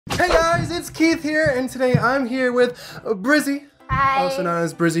Keith here, and today I'm here with Brizzy, also known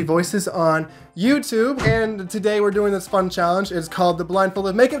as Brizzy Voices on YouTube. And today we're doing this fun challenge. It's called the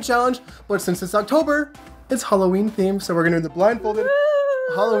Blindfolded Makeup Challenge, but since it's October, it's Halloween themed, so we're gonna do the Blindfolded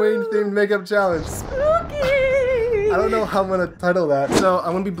Halloween themed makeup challenge. Spooky! I don't know how I'm gonna title that. So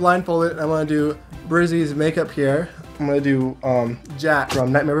I'm gonna be blindfolded, and I'm gonna do Brizzy's makeup here. I'm gonna do Jack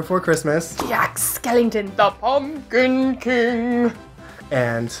from Nightmare Before Christmas. Jack Skellington, the Pumpkin King.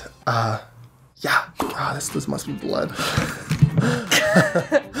 And yeah, this must be blood.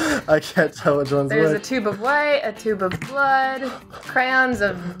 I can't tell which one's There's which. a tube of white, a tube of blood, crayons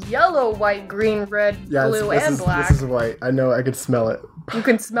of yellow, white, green, red, blue, and black. This is white. I know, I could smell it. You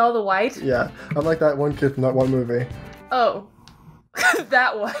can smell the white? Yeah, I'm like that one kid from that one movie. Oh,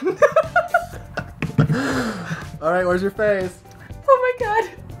 that one. All right, where's your face? Oh my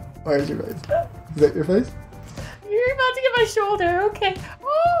god. Where's your face? Is that your face? You're about to get my shoulder, okay.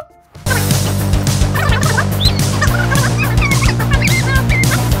 Oh.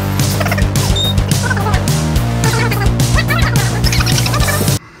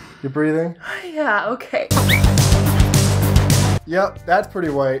 You're breathing? Yeah, okay. Yep, that's pretty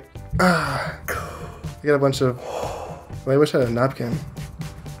white. I got a bunch of... Wait, I wish I had a napkin.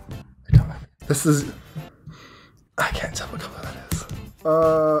 I don't have... This is... I can't tell what color that is.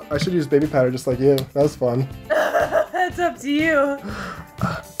 I should use baby powder just like you. That was fun. That's up to you.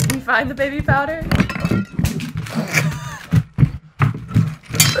 Can you find the baby powder?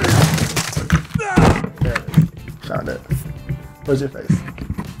 There it is. Found it. Where's your face?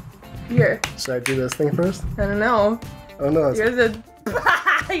 Here. Should I do this thing first? I don't know. Oh no, Yours is...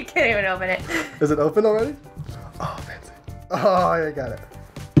 You can't even open it. Is it open already? Oh, fancy. Oh, I got it.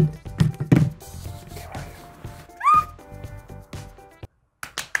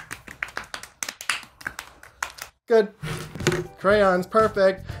 Good. Crayons,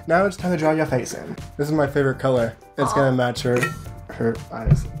 perfect. Now it's time to draw your face in. This is my favorite color. It's gonna match her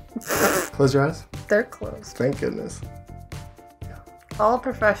eyes. Close your eyes. They're closed. Thank goodness. All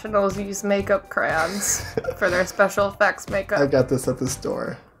professionals use makeup crayons for their special effects makeup. I got this at the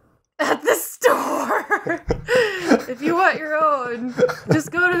store. At the store! If you want your own,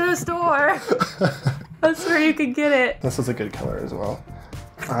 just go to the store. That's where you can get it. This was a good color as well.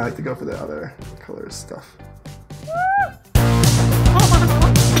 I like to go for the other colors stuff.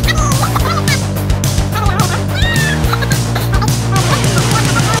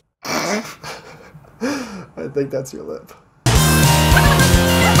 I think that's your lip.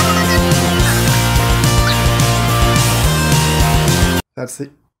 That's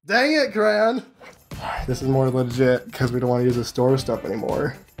the... Dang it, crayon! Alright, this is more legit because we don't want to use the store stuff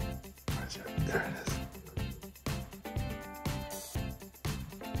anymore. There it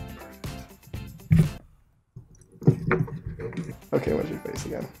is. Okay, where's your face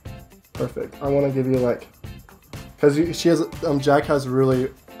again? Perfect. I want to give you like... Because she has... Jack has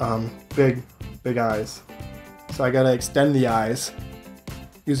really big eyes. So I gotta extend the eyes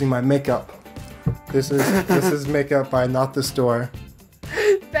using my makeup. This is makeup by Not the Store.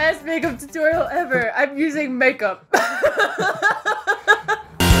 Best makeup tutorial ever. I'm using makeup.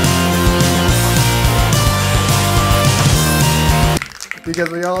 Because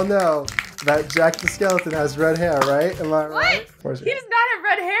we all know that Jack the Skeleton has red hair, right? Am I right? What? He does not have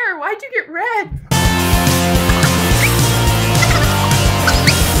red hair. Why'd you get red?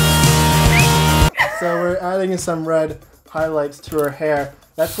 So we're adding some red highlights to her hair.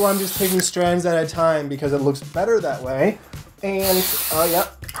 That's why I'm just taking strands at a time because it looks better that way. And, yeah,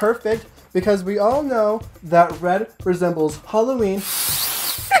 perfect. Because we all know that red resembles Halloween.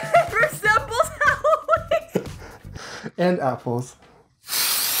 Resembles Halloween. And apples.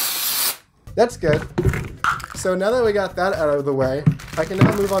 That's good. So now that we got that out of the way, I can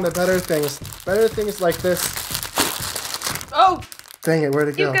now move on to better things. Better things like this. Oh! Dang it, where'd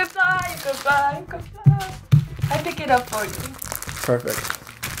it go? You can fly, you can fly, you can fly. I pick it up for you. Perfect.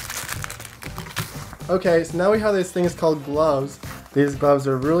 Okay, so now we have these things called gloves. These gloves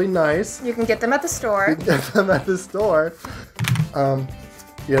are really nice. You can get them at the store. You can get them at the store.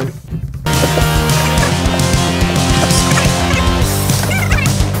 Yeah.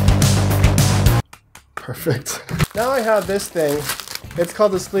 Perfect. Now I have this thing. It's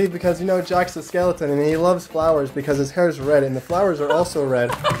called the sleeve because, you know, Jack's a skeleton and he loves flowers because his hair's red and the flowers are also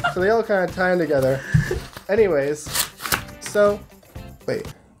red. So they all kind of tie in together. Anyways, so, wait,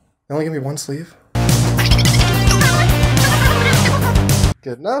 they only give me one sleeve?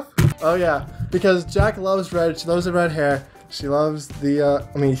 Good enough? Oh yeah, because Jack loves red, she loves the red hair. She loves the,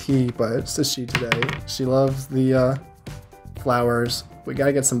 but it's a she today. She loves the flowers. We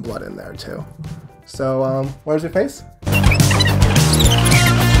gotta get some blood in there too. So, where's your face?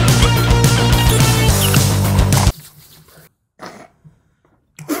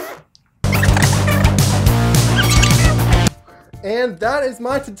 And that is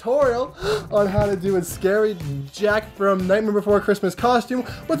my tutorial on how to do a scary Jack from Nightmare Before Christmas costume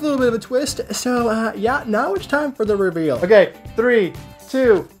with a little bit of a twist. So yeah, now it's time for the reveal. Okay, 3,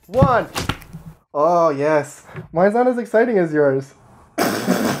 2, 1. Oh yes, mine's not as exciting as yours.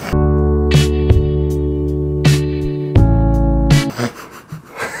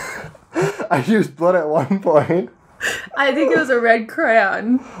 I used blood at one point. I think it was a red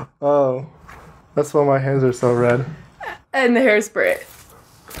crayon. Oh, that's why my hands are so red. And the hairspray.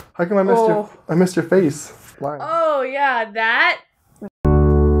 How come I missed your face? Line. Oh yeah, that.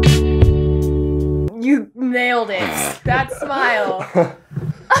 You nailed it. That smile.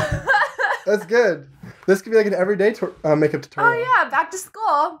 That's good. This could be like an everyday makeup tutorial. Oh yeah, back to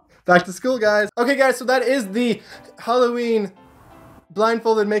school. Back to school, guys. Okay, guys, so that is the Halloween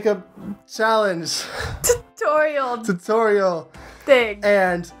blindfolded makeup challenge tutorial thing.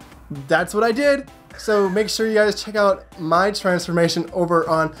 And that's what I did. So make sure you guys check out my transformation over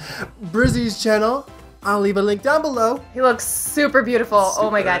on Brizzy's channel. I'll leave a link down below. He looks super beautiful. Oh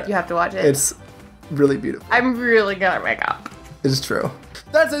my god, you have to watch it. It's really beautiful. I'm really good at makeup. It's true.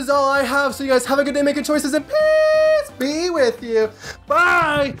 That is all I have. So you guys have a good day making choices, and peace be with you.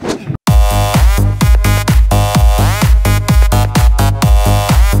 Bye.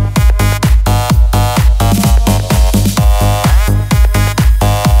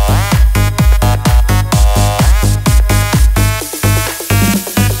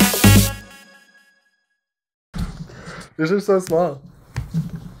 These are so small.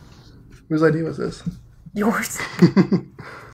 Whose idea was this? Yours.